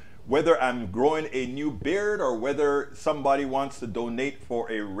of whether I'm growing a new beard or whether somebody wants to donate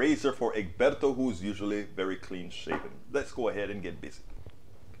for a razor for Egberto, who's usually very clean shaven. Let's go ahead and get busy.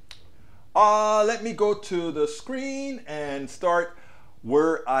 Let me go to the screen and start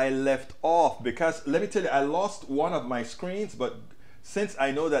where I left off, because let me tell you, I lost one of my screens, but since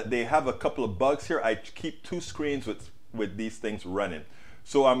I know that they have a couple of bugs here, I keep two screens with these things running.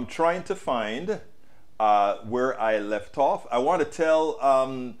 So I'm trying to find where I left off. I want to tell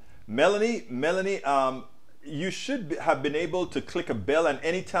Melanie, you should have been able to click a bell, and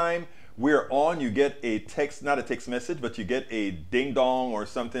anytime we're on, you get a text, not a text message, but you get a ding dong or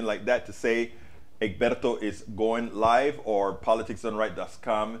something like that to say Egberto is going live or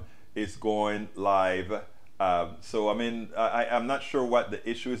politicsdoneright.com is going live. So I mean, I'm not sure what the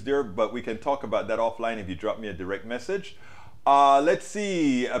issue is there, but we can talk about that offline if you drop me a direct message. Let's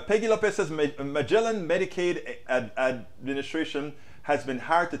see. Peggy Lopez says Magellan Medicaid administration has been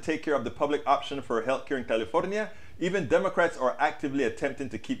hired to take care of the public option for healthcare in California. Even Democrats are actively attempting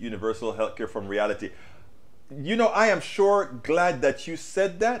to keep universal healthcare from reality. You know, I am sure glad that you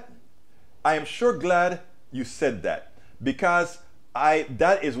said that. I am sure glad you said that, because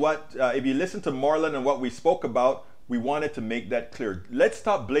that is what, if you listen to Marlon and what we spoke about, we wanted to make that clear. Let's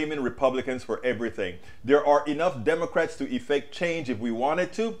stop blaming Republicans for everything. There are enough Democrats to effect change if we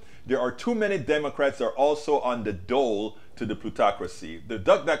wanted to. There are too many Democrats that are also on the dole to the plutocracy. The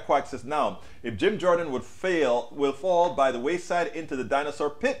duck that quacks says, now, if Jim Jordan will fall by the wayside into the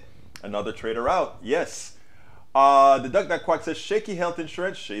dinosaur pit, another traitor out. Yes. The duck that quacks says, shaky health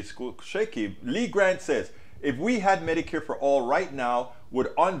insurance, shaky. Lee Grant says, if we had Medicare for all right now,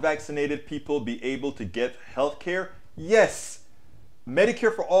 would unvaccinated people be able to get health care? Yes.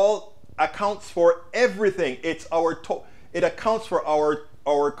 Medicare for all accounts for everything. It accounts for all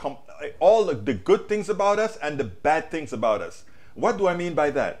the good things about us and the bad things about us. What do I mean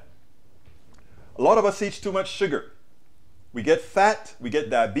by that? A lot of us eat too much sugar. We get fat, we get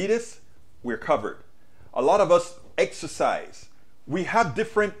diabetes, we're covered. A lot of us exercise. We have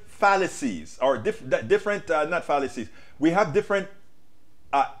different fallacies, or not fallacies. We have different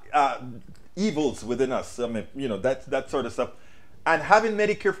evils within us. I mean, you know, that sort of stuff. And having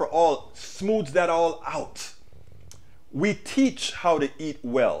Medicare for all smooths that all out. We teach how to eat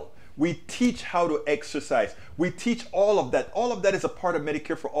well. We teach how to exercise. We teach all of that. All of that is a part of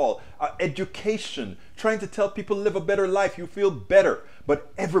Medicare for all. Education, trying to tell people live a better life, you feel better,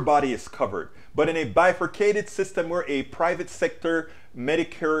 but everybody is covered. But in a bifurcated system where a private sector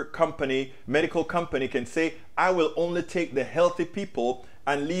medical company can say, I will only take the healthy people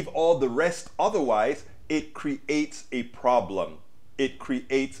and leave all the rest otherwise, it creates a problem. It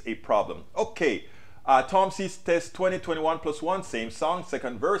creates a problem. Okay. Tom C's test 2021 plus 1, same song,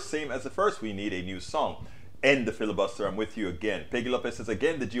 second verse, same as the first. We need a new song. End the filibuster. I'm with you again. Peggy Lopez says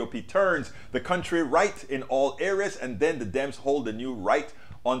again, the GOP turns the country right in all areas, and then the Dems hold the new right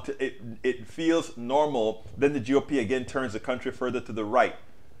until it feels normal. Then the GOP again turns the country further to the right.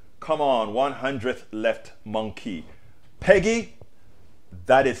 Come on, 100th left monkey. Peggy,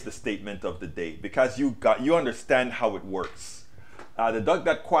 that is the statement of the day, because you understand how it works. The duck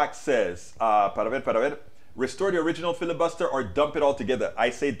that quacks says, para ver, restore the original filibuster or dump it all together.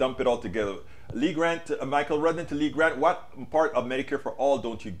 I say dump it all together. Lee Grant, Michael Rudden to Lee Grant, what part of Medicare for all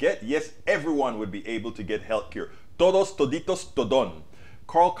don't you get? Yes, everyone would be able to get health care. Todos, toditos, todon.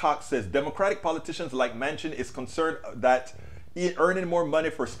 Carl Cox says, Democratic politicians like Manchin is concerned that earning more money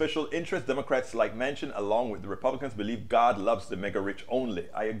for special interests. Democrats like Manchin, along with the Republicans, believe God loves the mega rich only.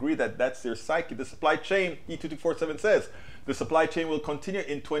 I agree that that's their psyche. The supply chain, E2247 says, the supply chain will continue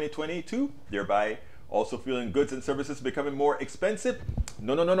in 2022, thereby also fueling goods and services becoming more expensive.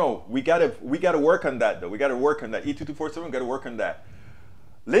 No. We gotta work on that though. We gotta work on that. E2247, gotta work on that.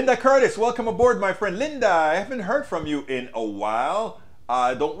 Linda Curtis, welcome aboard, my friend. Linda, I haven't heard from you in a while.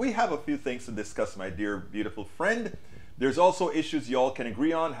 Don't we have a few things to discuss, my dear, beautiful friend? There's also issues y'all can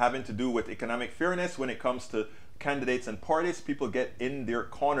agree on having to do with economic fairness when it comes to candidates and parties. People get in their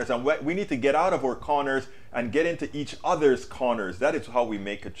corners, and we need to get out of our corners and get into each other's corners. That is how we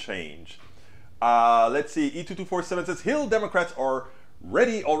make a change. Let's see, E2247 says, Hill Democrats are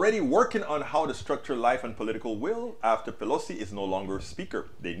already working on how to structure life and political will after Pelosi is no longer speaker.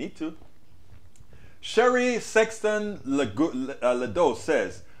 They need to. Sherry Sexton Ledo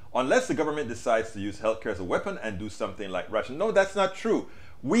says, unless the government decides to use healthcare as a weapon and do something like Russia. No, that's not true.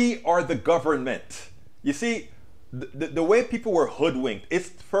 We are the government. You see, the way people were hoodwinked is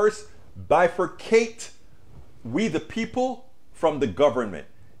first bifurcate we the people from the government.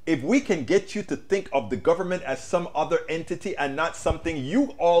 If we can get you to think of the government as some other entity and not something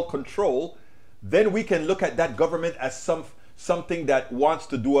you all control, then we can look at that government as something that wants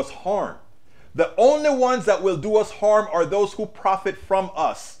to do us harm. The only ones that will do us harm are those who profit from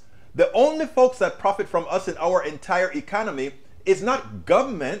us. The only folks that profit from us in our entire economy is not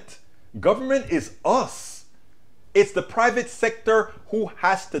government. Government is us. It's the private sector who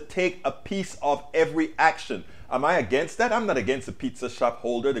has to take a piece of every action. Am I against that? I'm not against the pizza shop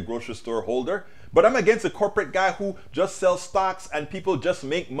holder, the grocery store holder, but I'm against the corporate guy who just sells stocks and people just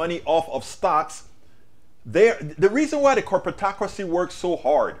make money off of stocks. The reason why the corporatocracy works so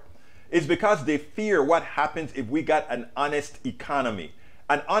hard is because they fear what happens if we got an honest economy.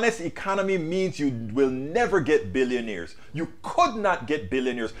 An honest economy means you will never get billionaires. You could not get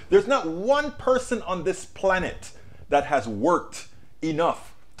billionaires. There's not one person on this planet that has worked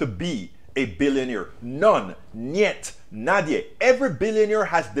enough to be a billionaire. None. Niet. Nadie. Every billionaire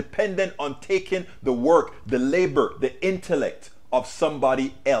has depended on taking the work, the labor, the intellect of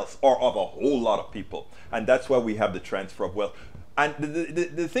somebody else or of a whole lot of people. And that's why we have the transfer of wealth. And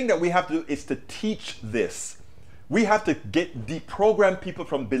the thing that we have to do is to teach this. We have to deprogram people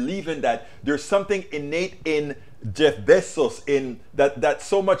from believing that there's something innate in Jeff Bezos in that's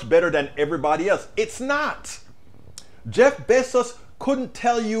so much better than everybody else. It's not. Jeff Bezos couldn't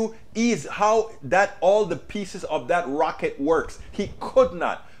tell you how all the pieces of that rocket works. He could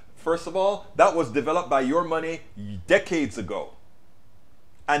not. First of all, that was developed by your money decades ago.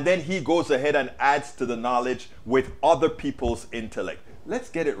 And then he goes ahead and adds to the knowledge with other people's intellect. Let's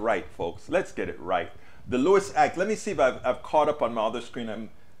get it right, folks. Let's get it right. The Lewis Act. Let me see if I've caught up on my other screen. I'm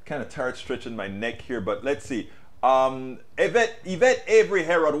kind of tired stretching my neck here, but let's see. Yvette Avery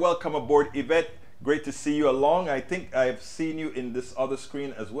Herod, welcome aboard. Yvette, great to see you along. I think I've seen you in this other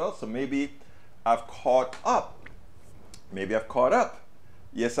screen as well, so maybe I've caught up. Maybe I've caught up.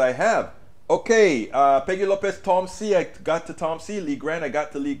 Yes, I have. Okay, Peggy Lopez, Tom C. I got to Tom C. Lee Grant, I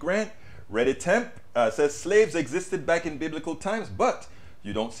got to Lee Grant. Reddit Temp says slaves existed back in biblical times, but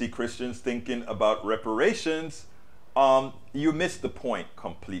you don't see Christians thinking about reparations. You missed the point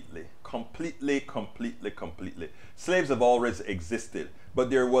completely. Completely. Slaves have always existed, but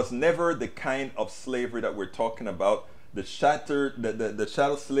there was never the kind of slavery that we're talking about, the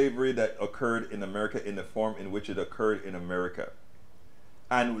chattel slavery that occurred in America in the form in which it occurred in America.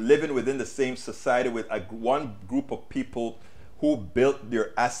 And living within the same society with one group of people who built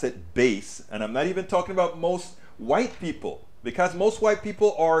their asset base. And I'm not even talking about most white people, because most white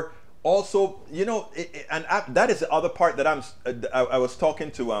people are also, you know, that is the other part that I was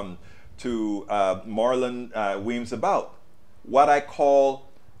talking to Marlon Weems about, what I call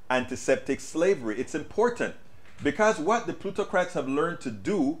antiseptic slavery. It's important because what the plutocrats have learned to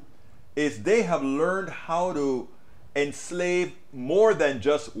do is they have learned how to enslave more than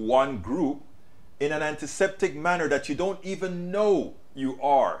just one group in an antiseptic manner that you don't even know you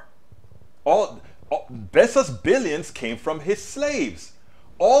are. Bezos' billions came from his slaves.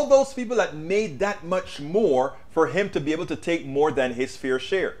 All those people that made that much more for him to be able to take more than his fair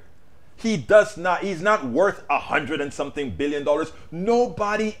share. He's not worth $100 and something billion.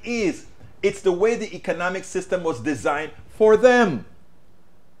 Nobody is. It's the way the economic system was designed for them.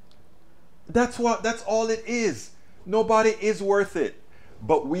 That's all it is. Nobody is worth it.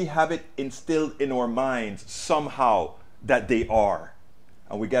 But we have it instilled in our minds somehow that they are.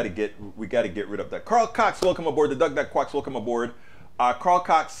 And we got to get rid of that. Carl Cox, welcome aboard. The Doug That Quacks, welcome aboard. Carl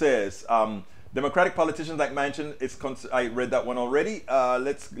Cox says, Democratic politicians like Manchin, I read that one already.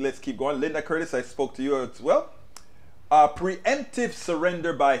 Let's keep going. Linda Curtis, I spoke to you as well. Preemptive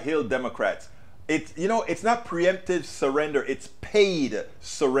surrender by Hill Democrats. It's not preemptive surrender, it's paid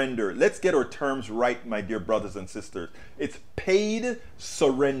surrender. Let's get our terms right, my dear brothers and sisters. It's paid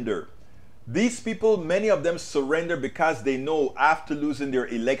surrender. These people, many of them surrender because they know after losing their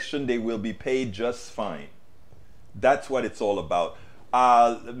election, they will be paid just fine. That's what it's all about.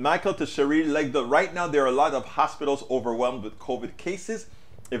 Michael to Cherie, like right now there are a lot of hospitals overwhelmed with COVID cases.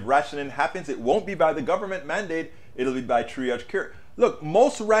 If rationing happens, it won't be by the government mandate, it'll be by triage care. Look,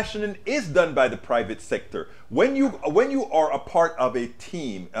 most rationing is done by the private sector. When you are a part of a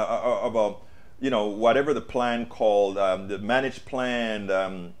team, of a, whatever the plan called, the managed plan,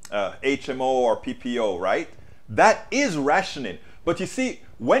 HMO or PPO, right? That is rationing. But you see,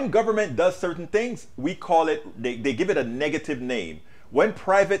 when government does certain things, we call it, they give it a negative name. When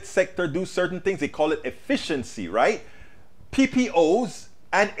private sector do certain things, they call it efficiency, right? PPOs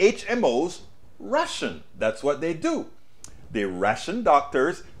and HMOs ration. That's what they do. They ration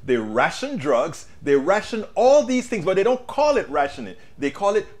doctors, they ration drugs, they ration all these things, but they don't call it rationing. They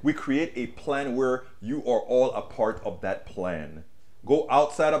call it, we create a plan where you are all a part of that plan. Go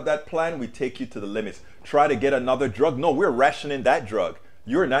outside of that plan, we take you to the limits. Try to get another drug. No, we're rationing that drug.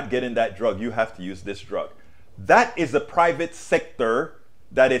 You're not getting that drug. You have to use this drug. That is the private sector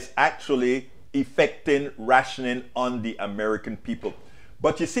that is actually effecting rationing on the American people.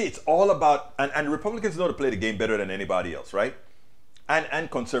 But you see, it's all about, and Republicans know to play the game better than anybody else, right?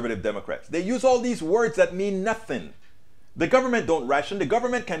 And conservative Democrats. They use all these words that mean nothing. The government don't ration. The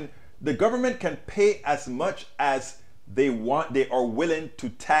government can pay as much as they want, they are willing to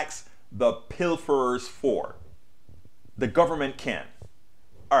tax the pilferers for. The government can.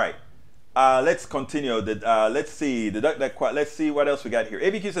 All right. Let's continue. Let's see. Let's see what else we got here.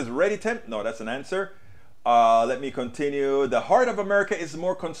 ABQ says, ready temp? No, that's an answer. Let me continue. The heart of America is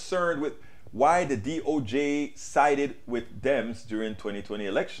more concerned with why the DOJ sided with Dems during 2020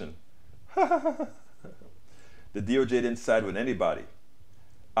 election. The DOJ didn't side with anybody.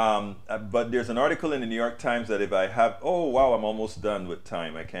 But there's an article in the New York Times that if I have, oh wow, I'm almost done with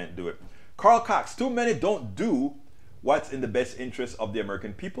time. I can't do it. Carl Cox, too many don't do what's in the best interest of the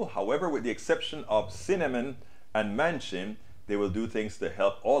American people. However, with the exception of Cinnamon and Manchin, they will do things to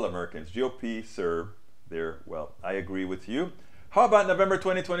help all Americans. GOP serve their, well, I agree with you. How about November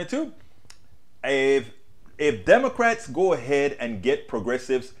 2022? If Democrats go ahead and get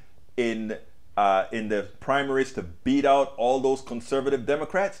progressives in the primaries to beat out all those conservative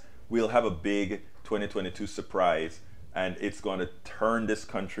Democrats, we'll have a big 2022 surprise, and it's going to turn this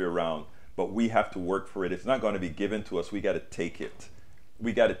country around. But we have to work for it. It's not going to be given to us. We got to take it.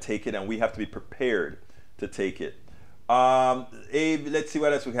 We got to take it, and we have to be prepared to take it. Let's see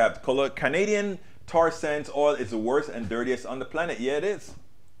what else we have. Canadian tar sands oil is the worst and dirtiest on the planet. Yeah, it is.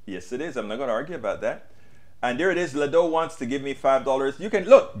 Yes, it is. I'm not going to argue about that. And there it is. Lado wants to give me $5. You can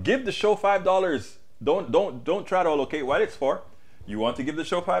look. Give the show $5. Don't try to locate what it's for. You want to give the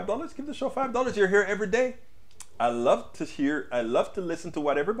show $5? Give the show $5. You're here every day. I love to listen to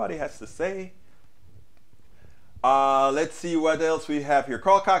what everybody has to say. Let's see what else we have here.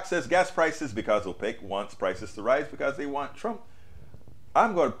 Carl Cox says gas prices because OPEC wants prices to rise because they want Trump.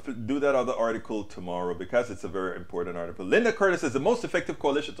 I'm going to do that other article tomorrow because it's a very important article. Linda Curtis says the most effective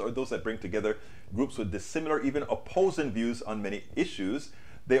coalitions are those that bring together groups with dissimilar, even opposing views on many issues.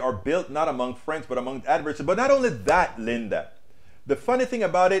 They are built not among friends but among adversaries. But not only that, Linda. The funny thing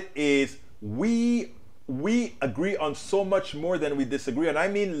about it is we agree on so much more than we disagree, and I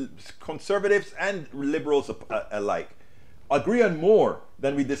mean conservatives and liberals alike agree on more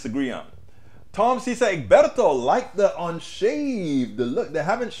than we disagree on. Tom C. said, Egberto, like the unshaved, the look, they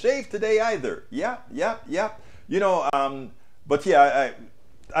haven't shaved today either. Yeah. You know, but yeah,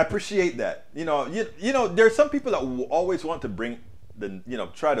 I appreciate that. You know, there's some people that always want to bring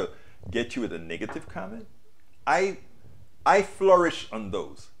try to get you with a negative comment. I flourish on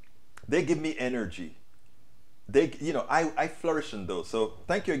those. They give me energy. I flourish in those. So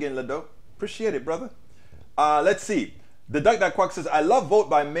thank you again, Lado. Appreciate it, brother. Let's see. The Duck That Quack says, I love vote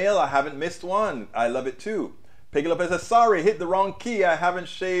by mail. I haven't missed one. I love it too. Peggy Lopez says, sorry, hit the wrong key. I haven't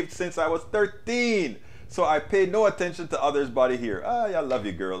shaved since I was 13. So I paid no attention to others' body here. Ah, yeah, love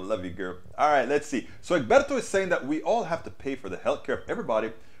you, girl. Love you, girl. All right, let's see. So Egberto is saying that we all have to pay for the health care of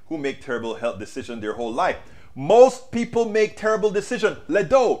everybody who make terrible health decisions their whole life. Most people make terrible decisions.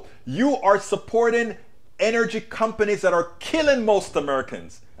 Ledo, you are supporting energy companies that are killing most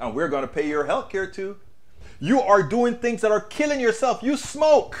Americans, and we're going to pay your health care too. You are doing things that are killing yourself. You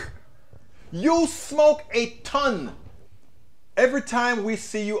smoke. You smoke a ton. Every time we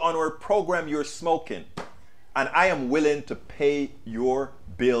see you on our program, you're smoking. And I am willing to pay your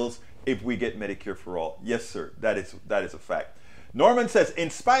bills if we get Medicare for all. Yes, sir. That is a fact. Norman says,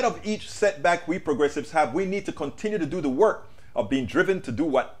 in spite of each setback we progressives have, we need to continue to do the work of being driven to do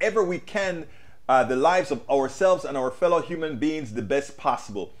whatever we can the lives of ourselves and our fellow human beings the best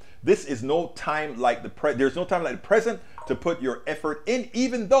possible. This is no time like there's no time like the present to put your effort in.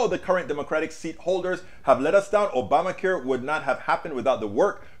 Even though the current Democratic seat holders have let us down, Obamacare would not have happened without the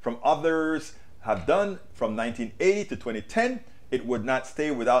work from others have done from 1980 to 2010. It would not stay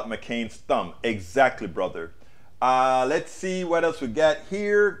without McCain's thumb. Exactly, brother. Let's see what else we got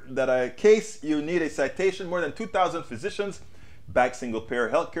here. That a case you need a citation. More than 2,000 physicians back single-payer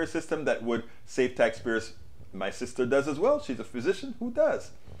healthcare system that would save taxpayers. My sister does as well. She's a physician. Who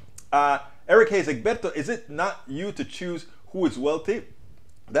does? Eric Hayes, Egberto, is it not you to choose who is wealthy?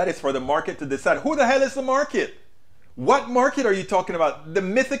 That is for the market to decide. Who the hell is the market? What market are you talking about? The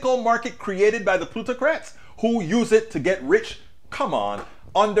mythical market created by the plutocrats who use it to get rich? Come on.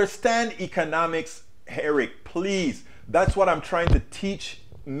 Understand economics, Eric, please. That's what I'm trying to teach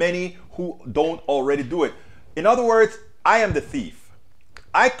many who don't already do it. In other words, I am the thief.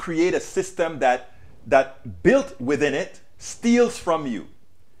 I create a system that built within it steals from you.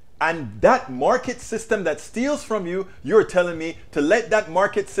 And that market system that steals from you, you're telling me to let that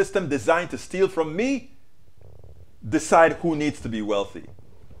market system designed to steal from me decide who needs to be wealthy.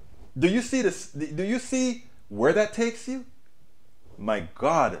 Do you see this? Do you see where that takes you? My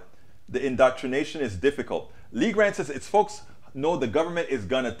God, the indoctrination is difficult. Lee Grant says it's folks know the government is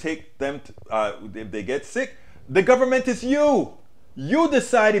going to take them if they get sick. The government is you. You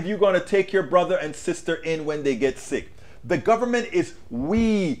decide if you're going to take your brother and sister in when they get sick. The government is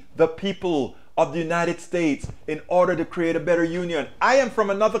we, the people of the United States, in order to create a better union. I am from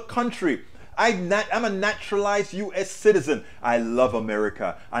another country. I'm a naturalized U.S. citizen. I love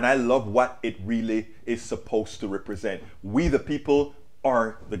America, and I love what it really is supposed to represent. We, the people,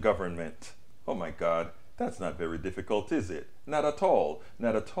 are the government. Oh my God, that's not very difficult, is it? Not at all,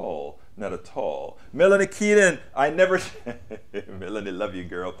 not at all, not at all. Melanie Keenan, I never... Melanie, love you,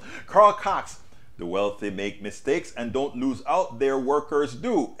 girl. Carl Cox, the wealthy make mistakes and don't lose out, their workers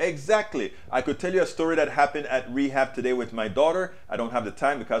do. Exactly. I could tell you a story that happened at rehab today with my daughter. I don't have the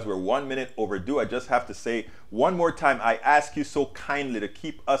time because we're 1 minute overdue. I just have to say one more time, I ask you so kindly to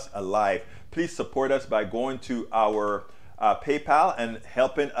keep us alive. Please support us by going to our PayPal and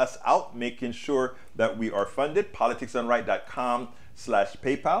helping us out, making sure that we are funded.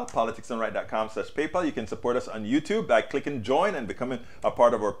 politicsdoneright.com/PayPal, politicsdoneright.com/PayPal. You can support us on YouTube by clicking join and becoming a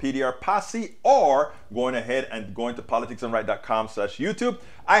part of our PDR posse, or going ahead and going to politicsdoneright.com/YouTube.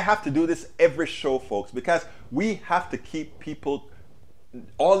 I have to do this every show, folks, because we have to keep people,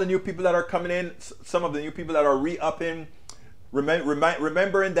 all the new people that are coming in, some of the new people that are re-upping,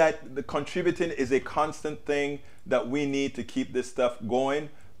 remembering that the contributing is a constant thing that we need to keep this stuff going.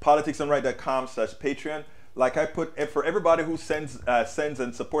 politicsdoneright.com/Patreon. Like I put, for everybody who sends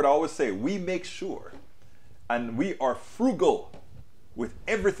and support, I always say we make sure and we are frugal with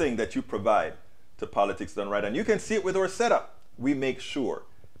everything that you provide to Politics Done Right. And you can see it with our setup. We make sure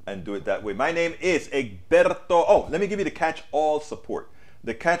and do it that way. My name is Egberto. Oh, let me give you the catch-all support.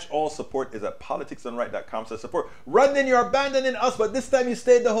 The catch-all support is at politicsdoneright.com/support. Rodney, you're abandoning us, but this time you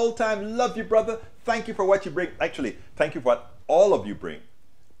stayed the whole time. Love you, brother. Thank you for what you bring. Actually, thank you for what all of you bring.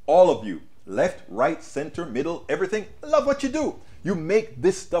 All of you. Left, right, center, middle, everything. I love what you do. You make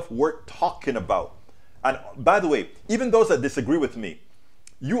this stuff worth talking about. And by the way, even those that disagree with me,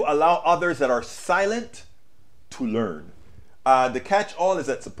 you allow others that are silent to learn. The catch-all is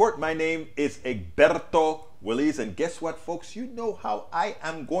at support. My name is Egberto Willies, and guess what, folks? You know how I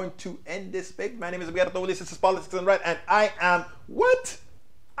am going to end this big. My name is Egberto Willies. This is Politics Done Right, and I am what?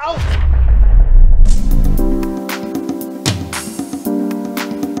 Out.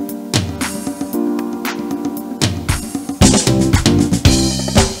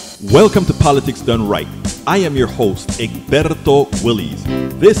 Welcome to Politics Done Right. I am your host, Egberto Willies.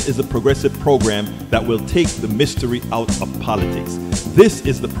 This is a progressive program that will take the mystery out of politics. This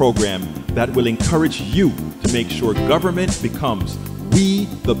is the program that will encourage you to make sure government becomes we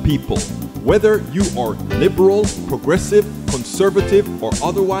the people. Whether you are liberal, progressive, conservative, or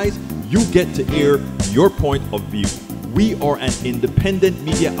otherwise, you get to air your point of view. We are an independent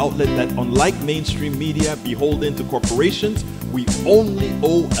media outlet that, unlike mainstream media beholden to corporations, we only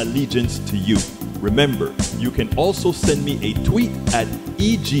owe allegiance to you. Remember, you can also send me a tweet at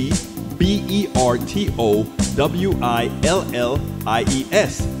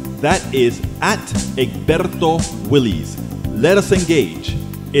EGBERTOWILLIES. That is at Egberto Willies. Let us engage.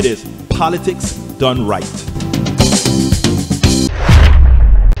 It is Politics Done Right.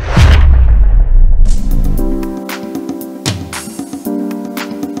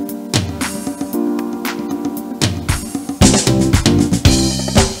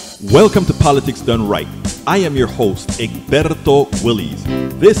 Welcome to Politics Done Right. I am your host, Egberto Willies.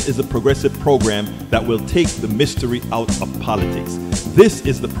 This is a progressive program that will take the mystery out of politics. This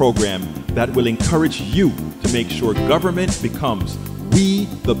is the program that will encourage you to make sure government becomes we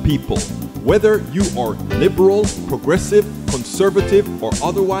the people. Whether you are liberal, progressive, conservative, or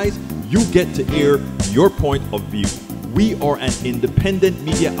otherwise, you get to air your point of view. We are an independent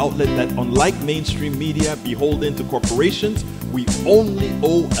media outlet that, unlike mainstream media beholden to corporations, we only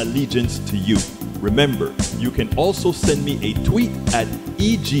owe allegiance to you. Remember, you can also send me a tweet at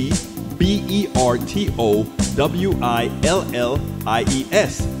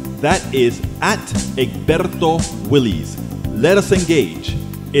EGBERTOWILLIES. That is at Egberto Willies. Let us engage.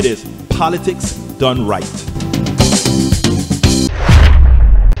 It is politics done right.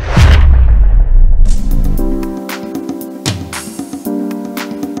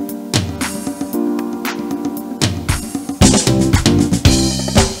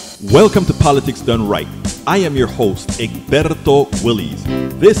 Welcome to Politics Done Right. I am your host, Egberto Willies.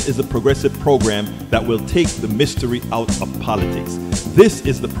 This is a progressive program that will take the mystery out of politics. This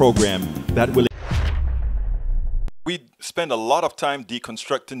is the program that will... We spend a lot of time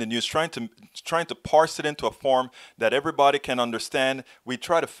deconstructing the news, trying to parse it into a form that everybody can understand. We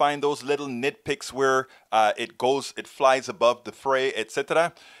try to find those little nitpicks where it flies above the fray,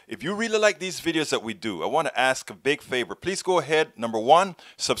 etc. If you really like these videos that we do, I want to ask a big favor. Please go ahead, number one,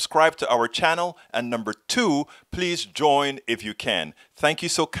 subscribe to our channel, and number two, please join if you can. Thank you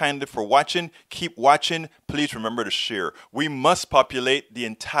so kindly for watching. Keep watching. Please remember to share. We must populate the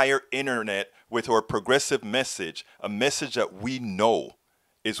entire internet with our progressive message, a message that we know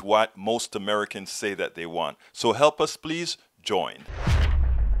is what most Americans say that they want. So help us, please join.